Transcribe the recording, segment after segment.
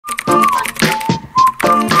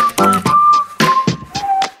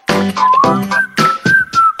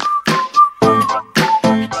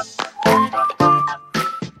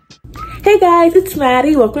guys, it's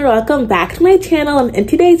Maddie. Welcome back to my channel, and in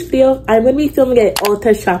today's video I'm going to be filming an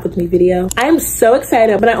Ulta shop with me video. I'm so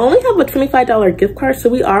excited, but I only have a $25 gift card, so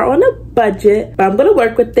we are on a budget, but I'm going to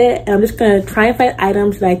work with it, and I'm just going to try and find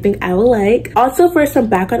items that I think I will like. Also, for some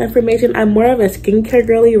background information, I'm more of a skincare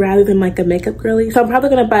girly rather than like a makeup girly, so I'm probably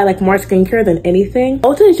going to buy like more skincare than anything.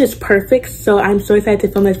 Ulta is just perfect, so I'm so excited to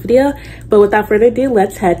film this video, but without further ado,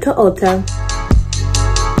 let's head to Ulta.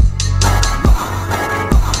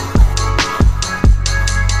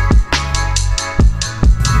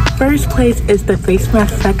 First place is the face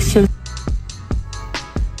mask section.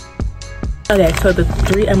 Okay, so the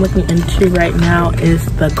three I'm looking into right now is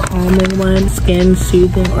the calming one, skin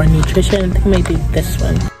soothing, or nutrition. I think I might do this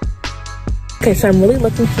one. Okay, so I'm really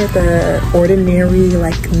looking for the ordinary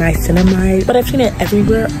like niacinamide, but I've seen it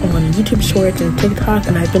everywhere on YouTube Shorts and TikTok,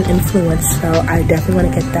 and I've been influenced, so I definitely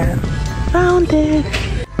want to get that. Found it.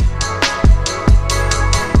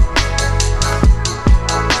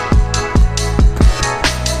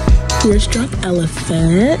 Here's Drunk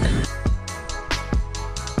Elephant.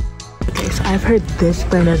 Okay, so I've heard this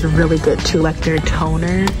brand is really good too, like their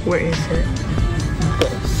toner. Where is it?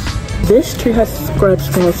 This Tree Hut scrub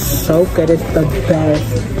smells so good. It's the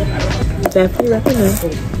best. Definitely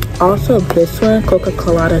recommend. Also, this one,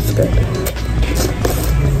 Coca-Cola, is good.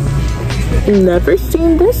 Never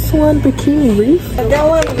seen this one, Bikini Reef.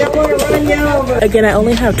 Again, I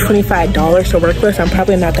only have $25 to work with, so I'm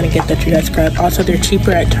probably not gonna get the Tree Hut scrub. Also, they're cheaper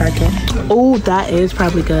at Target. Oh, that is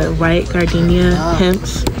probably good. White Gardenia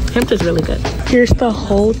Hemp's. Hemp is really good. Here's the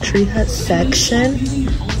whole Tree Hut section.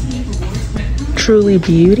 Truly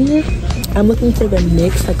Beauty. I'm looking for the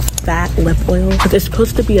NYX like fat lip oil, because it's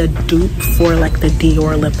supposed to be a dupe for like the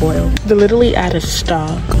Dior lip oil. They're literally out of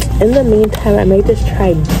stock. In the meantime, I may just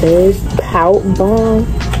try this Pout Balm.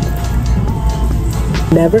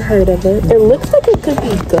 Never heard of it. It looks like it could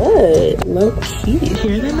be good, low key.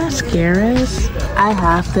 Here are the mascaras. I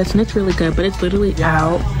have this and it's really good, but it's literally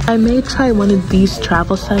out. I may try one of these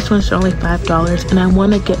travel size ones. They're only $5, and I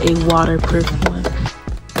want to get a waterproof one.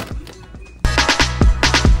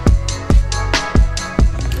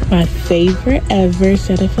 My favorite ever,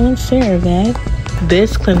 Cetaphil and CeraVe.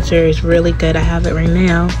 This cleanser is really good. I have it right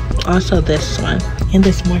now. Also this one. And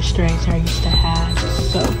this moisturizer I used to have.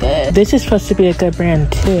 So good. This is supposed to be a good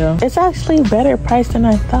brand too. It's actually better priced than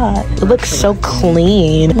I thought. It looks so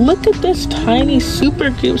clean. Look at this tiny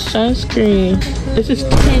super cute sunscreen. This is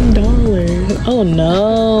 $10. Oh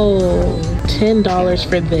no. $10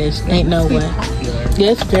 for this. Ain't no way.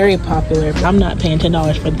 Yeah, it's very popular, but I'm not paying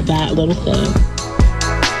 $10 for that little thing.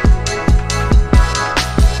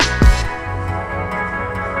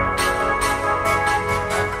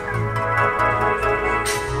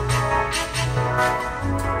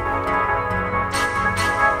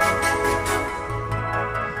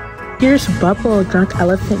 Here's Bubble Drunk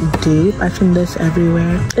Elephant Dupe. I've seen this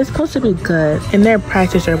everywhere. It's supposed to be good, and their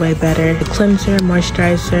prices are way better. The cleanser,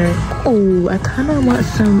 moisturizer. Oh, I kind of want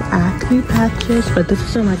some acne patches, but this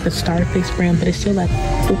isn't like the Starface brand, but it's still like,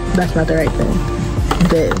 oops, that's not the right thing.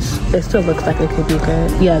 This, it still looks like it could be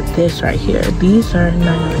good. Yeah, this right here. These are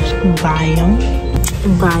nice.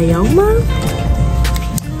 Bioma?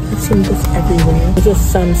 I've seen this everywhere. It's a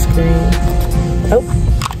sunscreen. Oh.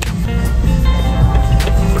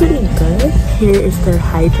 Pretty good. Here is their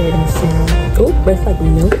hydrating serum. Oh, but it's like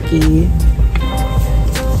milky.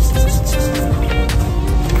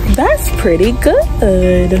 That's pretty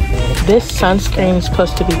good. This sunscreen is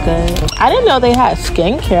supposed to be good. I didn't know they had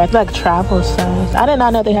skincare. It's like travel size. I did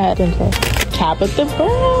not know they had skincare. Tabitha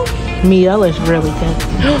Brown. Miel is really good.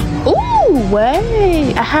 Ooh,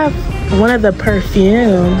 wait. I have one of the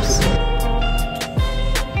perfumes.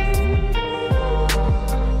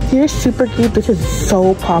 Here's Super Cute. This is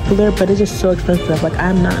so popular, but it's just so expensive. Like,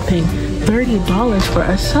 I'm not paying $30 for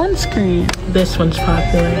a sunscreen. This one's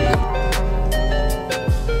popular.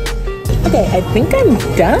 Okay, I think I'm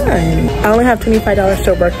done. I only have $25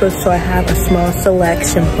 to work with, so I have a small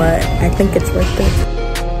selection, but I think it's worth it.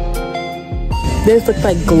 This looks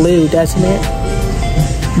like glue, doesn't it?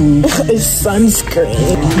 It's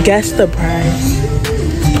sunscreen. Guess the price.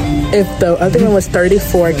 If the other one was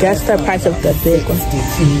 $34, guess the price of the big one.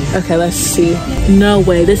 Okay, let's see. No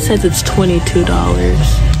way, this says it's $22.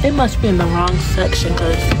 It must be in the wrong section,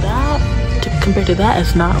 because that, compared to that,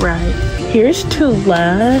 is not right. Here's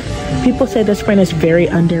Tula. People say this brand is very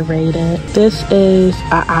underrated. This is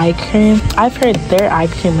an eye cream. I've heard their eye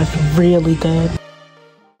cream is really good.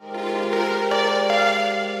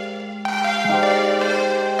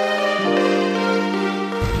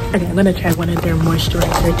 Okay, I'm gonna try one of their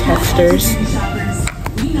moisturizer testers.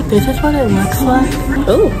 This is what it looks like.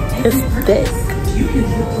 Oh, it's thick.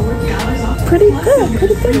 Pretty good,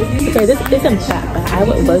 pretty good. Okay, this isn't that bad. I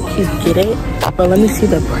would low-key get it, but let me see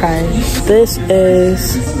the price. This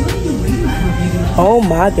is, oh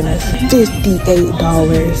my goodness,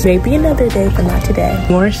 $58. Maybe another day, but not today.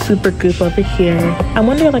 More super goop over here. I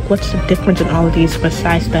wonder like what's the difference in all of these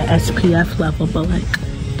besides the SPF level, but like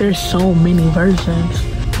there's so many versions.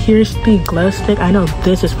 Here's the glow stick. I know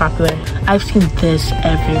this is popular. I've seen this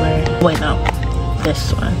everywhere. Wait, no.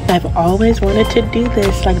 This one. I've always wanted to do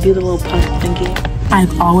this, like do the little pump thingy.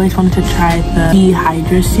 I've always wanted to try the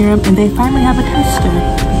Hydra serum, and they finally have a tester.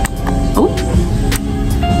 Oh,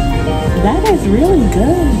 that is really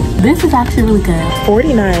good. This is actually really good.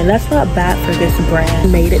 $49, that's not bad for this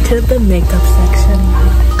brand. Made it to the makeup section.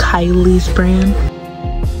 Kylie's brand.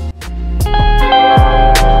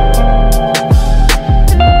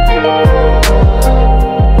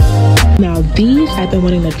 Now these I've been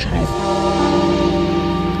wanting to try.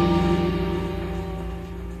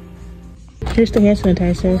 Here's the hand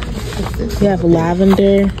sanitizer. We have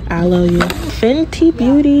lavender, aloe, Fenty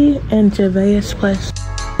Beauty, and Gervais Plus.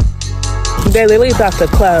 They're literally about to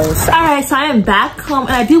close. Alright, so I am back home,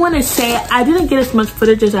 and I do want to say I didn't get as much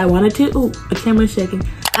footage as I wanted to. Oh, the camera's shaking.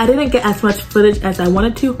 I didn't get as much footage as I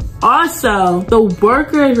wanted to. Also, the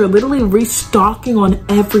workers are literally restocking on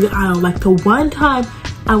every aisle. Like the one time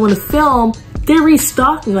I want to film, they're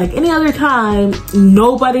restocking. Like any other time,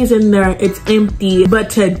 nobody's in there, it's empty. But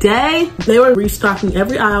today, they were restocking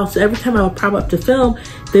every aisle. So every time I would pop up to film,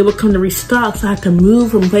 they would come to restock. So I had to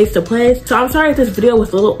move from place to place. So I'm sorry if this video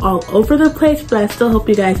was a little all over the place, but I still hope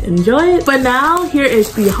you guys enjoy it. But now, here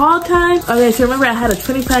is the haul time. Okay, so remember I had a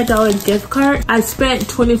 $25 gift card. I spent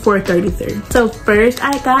 $24.33. So first,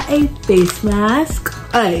 I got a face mask.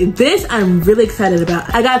 Okay, this I'm really excited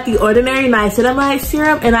about. I got the Ordinary Niacinamide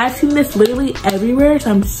Serum, and I've seen this literally everywhere,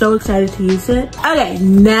 so I'm so excited to use it. Okay,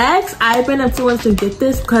 next, I've been influenced to get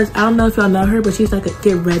this because I don't know if y'all know her, but she's like a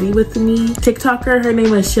Get Ready With Me TikToker. Her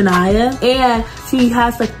name is Shania, and she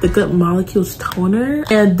has like the Good Molecules toner,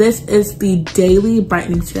 and this is the Daily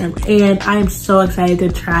Brightening Serum, and I am so excited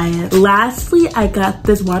to try it. Lastly, I got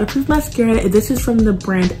this waterproof mascara. This is from the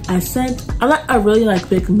brand Essence. I'm not a really like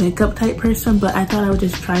big makeup type person, but I thought I would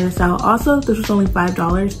just try this out. Also, this was only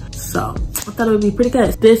 $5, so I thought it would be pretty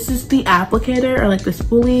good. This is the applicator, or like the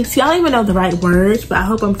spoolie. See, I don't even know the right words, but I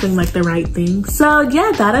hope I'm saying like the right thing. So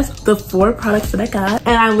yeah, that is the 4 products that I got,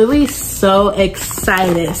 and I'm really so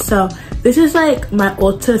excited. So this is like my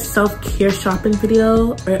Ulta self-care shopping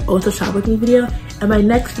video, or Ulta shop with me video, and my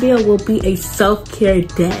next video will be a self-care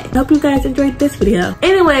day. I hope you guys enjoyed this video.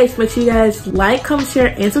 Anyways, make sure you guys like, comment,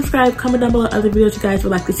 share, and subscribe. Comment down below other videos you guys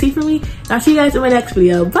would like to see from me. And I'll see you guys in my next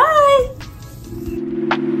video. Bye!